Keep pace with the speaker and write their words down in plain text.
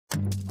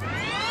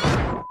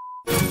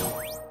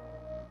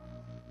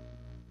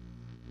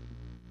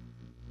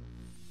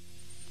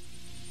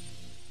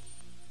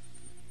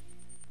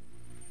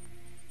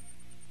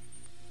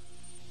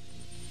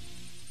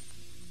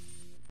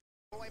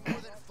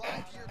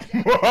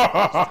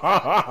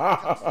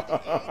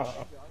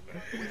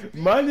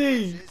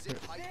Money.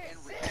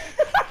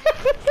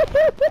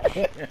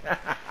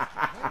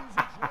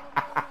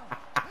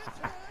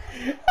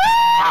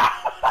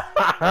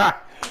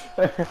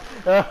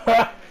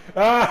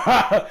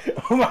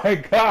 Oh my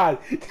God,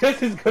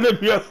 this is gonna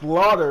be a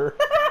slaughter.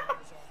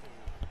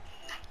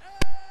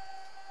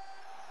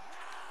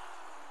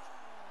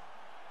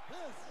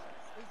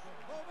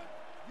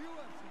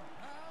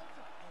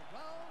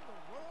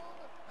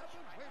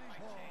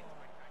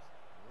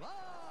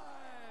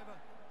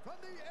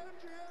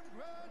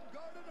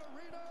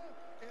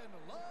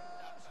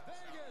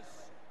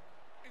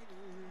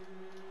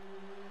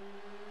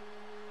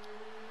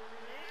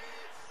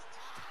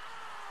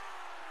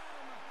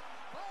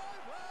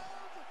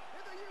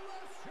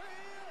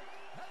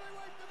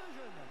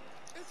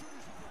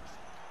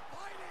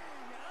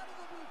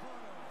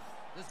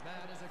 This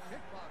man is a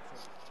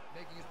kickboxer,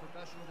 making his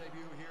professional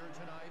debut here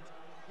tonight.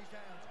 He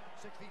stands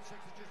 6 feet 6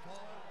 inches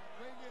tall,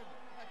 weighing in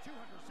at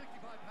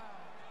 265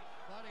 pounds.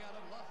 Fighting out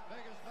of Las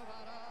Vegas,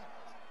 Nevada,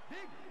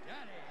 Big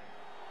Daddy.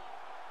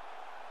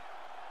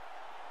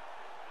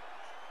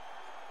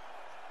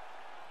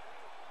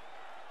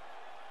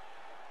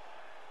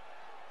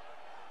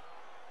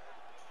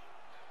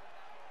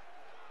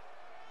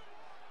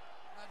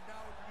 And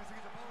now introducing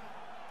his opponent,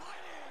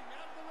 fighting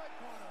out of the red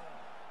corner.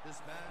 This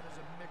man is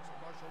a mixed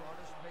martial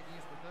artist making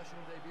his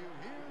professional debut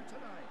here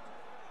tonight.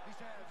 He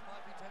stands 5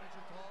 feet 10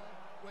 inches tall,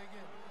 weighing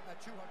in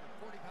at 240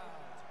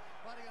 pounds.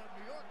 Fighting out of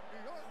New York,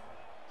 New York,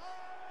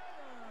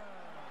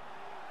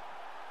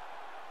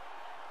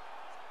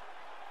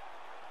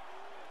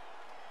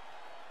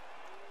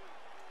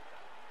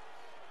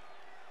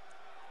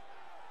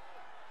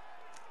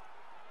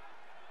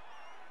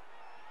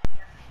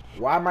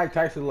 Why Mike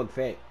Tyson look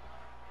fat?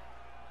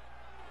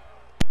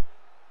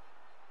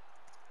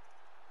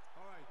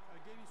 Alright, I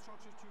gave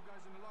instructions to you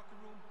guys in the locker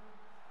room.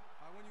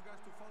 I want you guys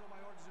to follow my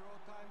orders at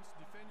all times.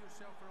 Defend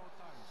yourself at all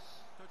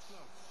times. Touch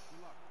gloves.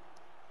 Good luck.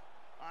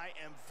 I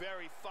am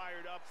very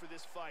fired up for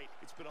this fight.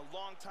 It's been a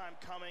long time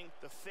coming.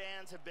 The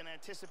fans have been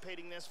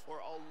anticipating this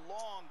for a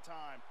long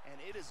time, and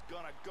it is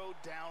gonna go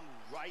down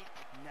right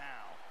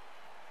now.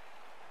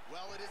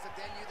 Well, it is a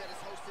venue that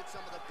has hosted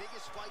some of the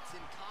biggest fights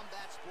in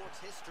combat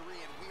sports history,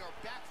 and we are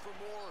back for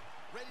more,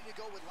 ready to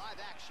go with live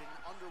action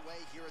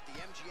underway here at the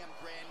MGM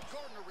Grand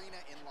Garden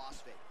Arena in Las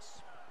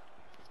Vegas.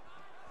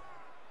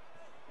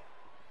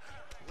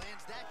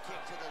 Lands that kick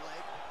to the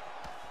leg.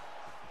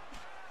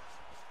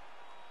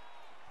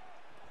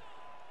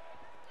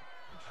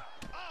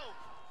 Oh!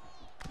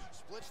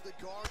 Splits the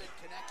guard and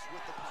connects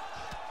with the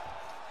punch.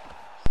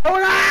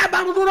 Hold on, I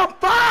was gonna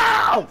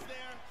fall!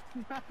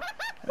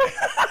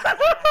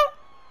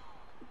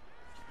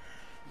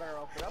 Better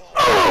open up.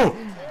 Oh!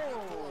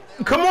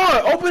 Come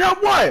on, open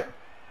up what?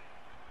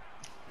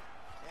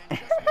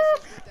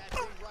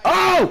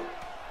 Oh!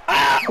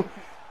 Oh!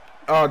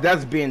 Oh,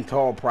 that's being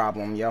tall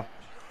problem, yo.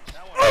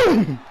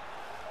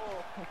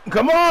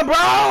 Come on, bro!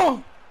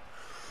 Well,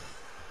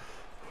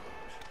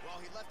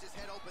 he left his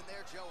head open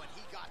there, Joe, and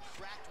he got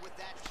cracked with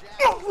that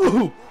jab. Moving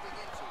into it.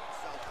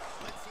 So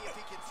let's see if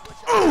he can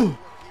switch up his work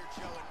here,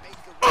 Joe, and make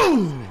the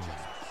adjustments.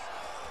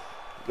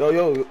 Yo,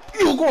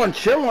 you going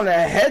chill on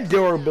that head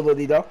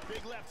durability, though.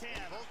 Big left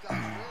hand. Both guys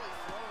really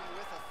throwing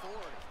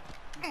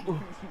with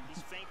authority.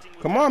 He's fainting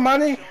with Come on,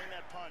 money. showing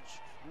that punch.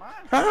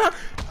 Huh?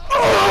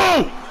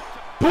 Oh!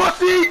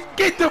 Pussy!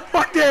 Get the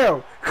fuck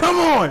down! Come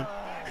on!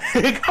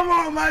 Come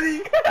on,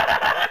 money!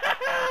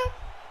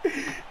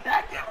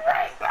 Knock your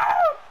face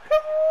out!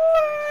 Come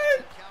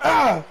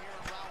on!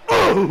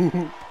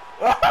 Oh!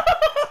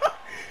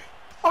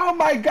 Oh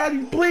my God,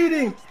 he's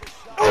bleeding!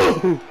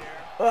 Oh!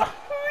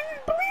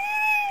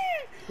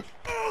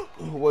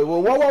 Wait,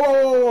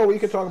 whoa, we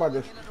can talk about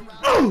this.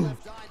 I'm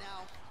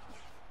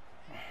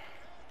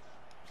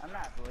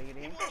not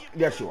bleeding.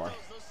 Yes, you are.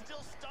 Those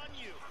still stun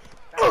you.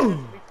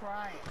 Stop be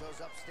crying. Goes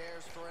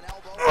upstairs for an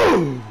elbow.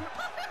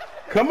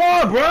 Come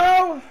on,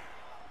 bro!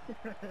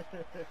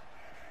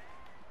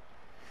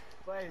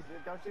 Please,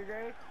 don't you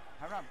agree?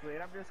 I'm not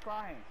bleeding, I'm just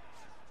crying.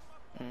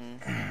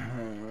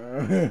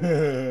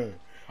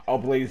 Oh,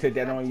 please hit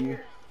that on you.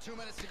 2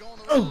 minutes to go on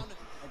the round.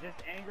 I'm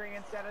just angry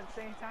and sad at the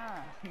same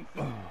time.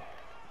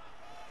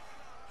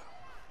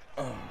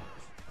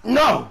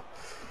 No!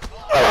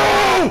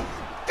 Oh!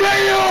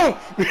 Damn!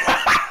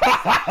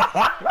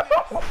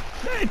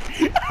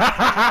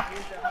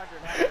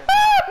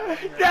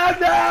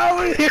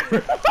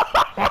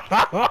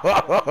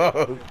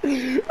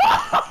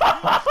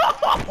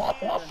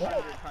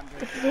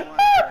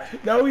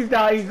 No, he's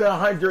not. He's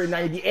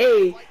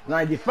 198,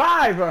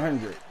 95,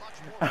 100.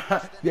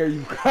 There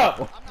you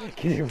go.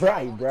 Get it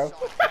right, bro.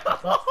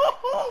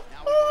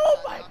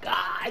 Oh my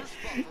God!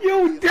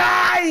 You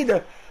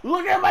died!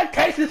 Look at my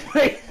Tyson's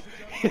face.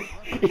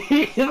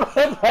 He looks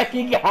like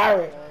he got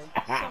it.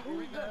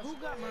 Who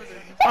got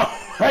murdered?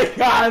 Oh my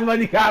God!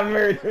 Somebody got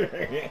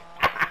murdered.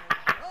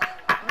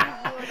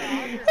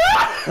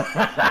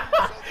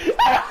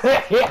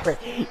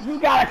 You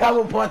got a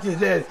couple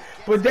punches in,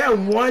 but that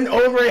one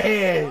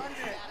overhand.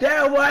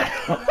 That what?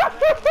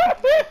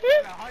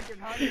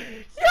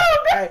 100.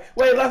 Okay.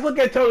 Wait, let's look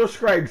at total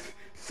strikes.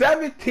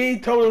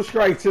 17 total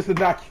strikes just to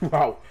knock you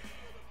out.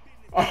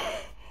 Yeah,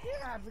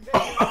 because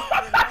you're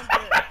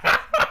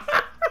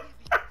 100.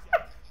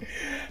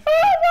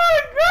 Oh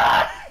my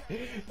god!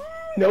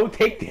 No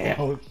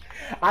takedowns.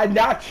 I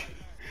knocked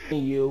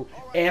you,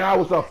 and I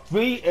was a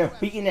feet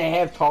and a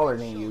half taller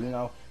than you. You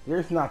know,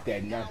 there's not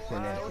that nothing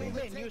in What do you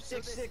that. mean? You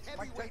 6'6".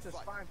 Mike Tyson's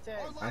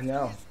 5'10". I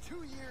know.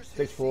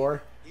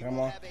 6'4". Come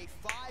on.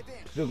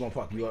 Still gonna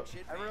fuck you up.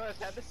 I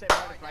realized I had the same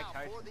height as Mike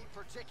Tyson.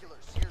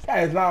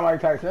 Hey, it's not Mike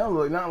Tyson. Don't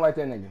look nothing like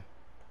that nigga.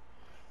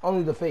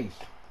 Only the face.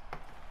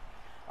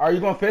 Are you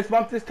gonna fist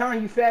bump this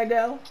time, you fat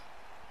gal?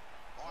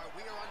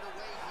 We are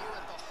underway here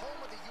at the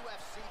home of the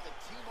UFC, the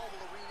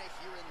T-Mobile Arena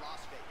here in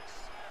Las Vegas.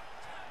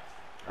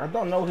 I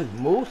don't know his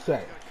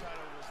moveset.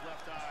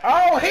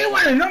 Oh, he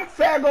went in them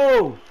fat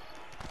goals.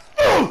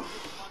 Punch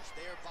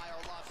there by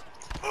Arlovski.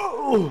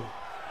 Oh.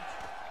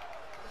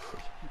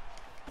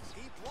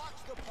 He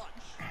blocks the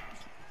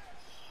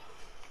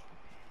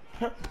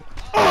punch.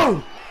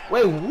 Oh.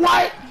 Wait,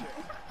 what?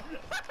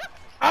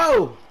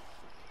 Oh.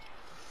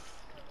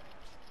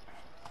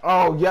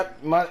 Oh,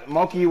 yep.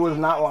 Monkey was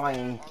not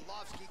lying.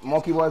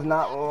 Monkey was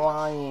not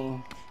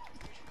lying.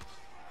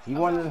 He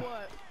wanted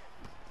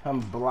him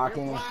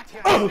blocking.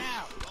 Oh.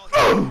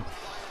 Oh.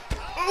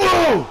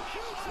 Oh.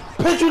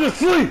 Put you to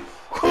sleep.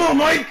 Come on,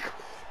 Mike.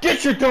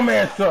 Get your dumb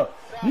ass up.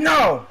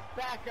 No.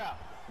 Back up.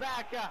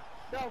 Back up.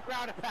 No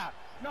ground and pound.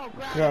 No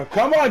ground Yeah, and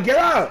come on, get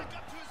up.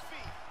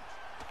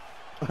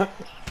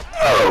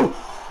 Oh.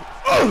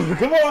 Oh.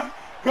 Come on.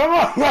 Come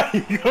on,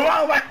 Mike. Come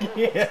on, Mike.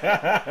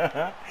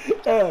 Yeah.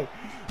 Oh.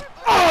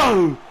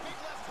 Oh.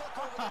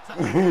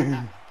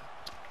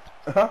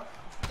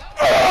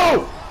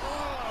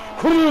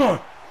 Come on.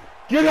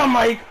 Get up,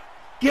 Mike.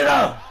 Get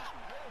up.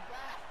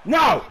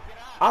 No.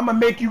 I'm gonna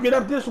make you get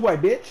up this way,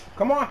 bitch.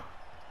 Come on.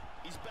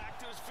 He's back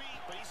to his feet,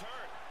 but he's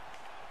hurt.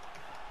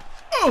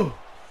 Oh.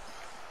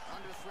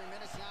 Under 3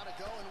 minutes now to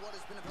go in what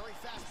has been a very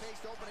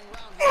fast-paced opening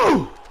round.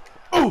 Oh.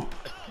 Oh.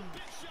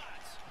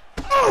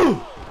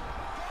 Oh.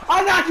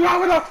 I knocked you out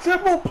with a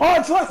simple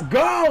punch. Let's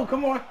go.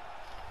 Come on.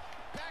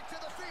 Back to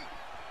the feet.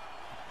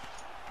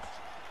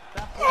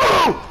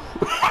 Oh.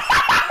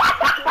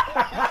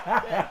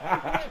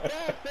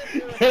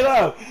 Get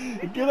up.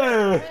 Get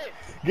up.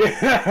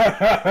 Get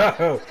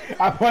up.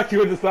 I punch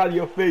you in the side of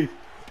your face.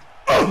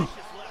 Oh.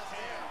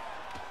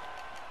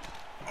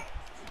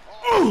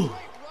 Oh.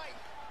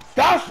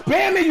 Stop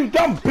spamming, you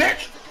dumb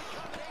bitch.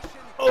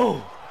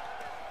 Oh.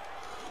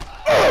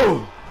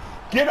 Oh.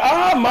 Get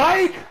up,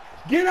 Mike.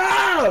 Get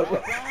up.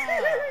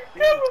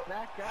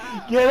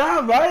 Get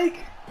up,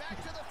 Mike.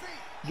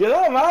 Get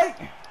up, Mike.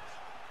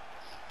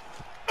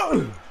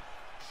 Oh.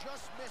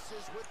 Just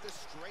misses with the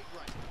straight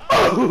right.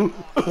 Oh.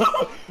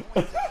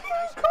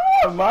 Come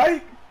on,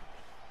 Mike.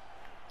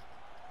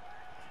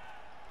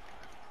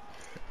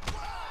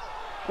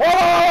 Whoa!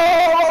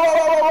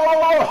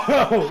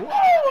 Whoa!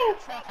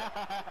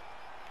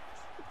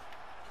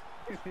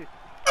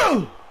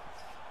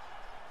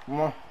 Come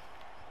on.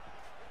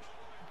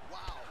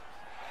 Wow.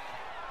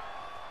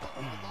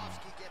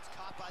 Arlovski gets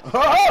caught by the Oh!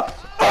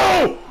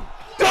 Oh!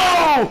 Oh! Come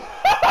on!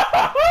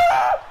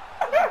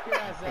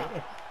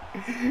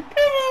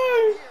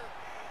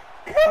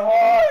 Come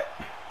on!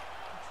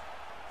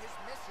 his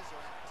misses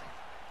are empty.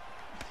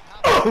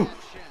 How Oh! about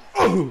that shin?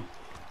 Oh!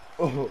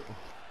 Oh!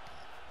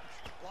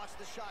 Watch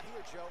the shot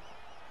here, Joe.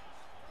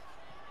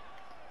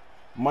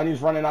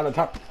 Money's running out of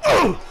time.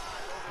 Oh!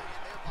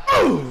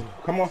 Oh!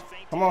 Come on,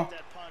 come on.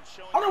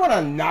 I don't want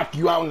to knock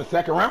you out in the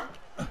second round.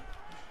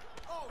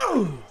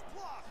 Oh!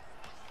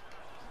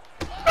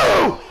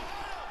 Oh!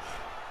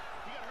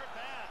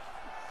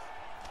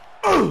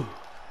 Oh!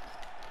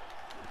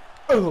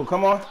 Oh!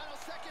 Come on. Final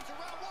seconds of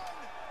round one.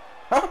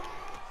 Huh?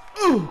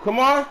 Oh! Come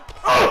on.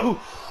 Oh!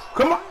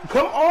 Come on.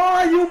 Come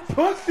on, you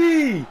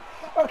pussy.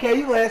 Okay,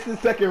 you last in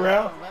the second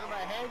round.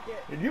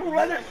 You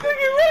last in the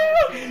second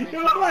round.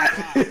 You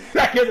last in the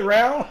second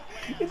round.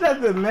 It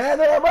doesn't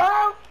matter,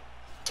 bro.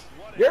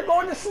 You're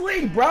going to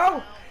sleep,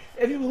 bro.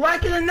 If you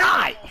like it or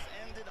not.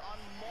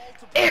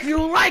 If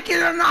you like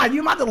it or not.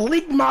 You might have to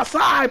leak my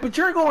side, but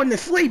you're going to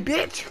sleep,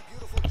 bitch.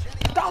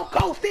 Don't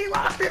go Steve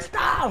Austin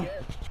style.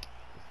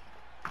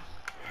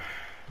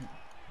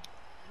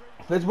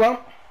 Let's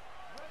bump.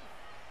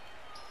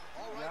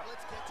 All right,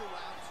 let's get to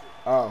round two.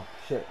 Oh,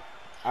 shit.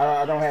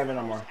 I don't have it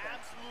no more.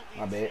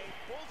 My bad.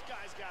 Both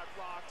guys got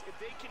rocked. If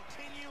they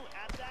continue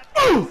at that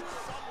Ooh. pace,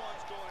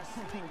 someone's going to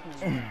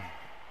sleep.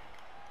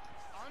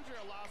 Andre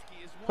Arlovski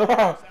is one of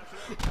those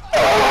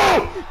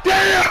Oh!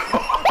 Damn!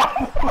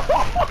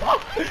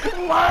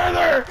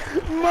 Murder!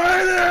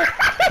 Murder!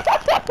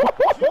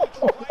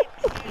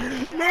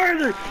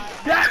 Murder!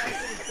 That...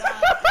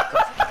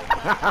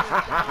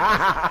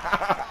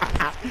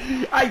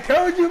 I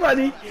told you,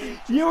 buddy.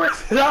 You were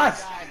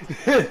not.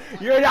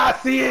 You're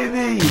not seeing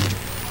me.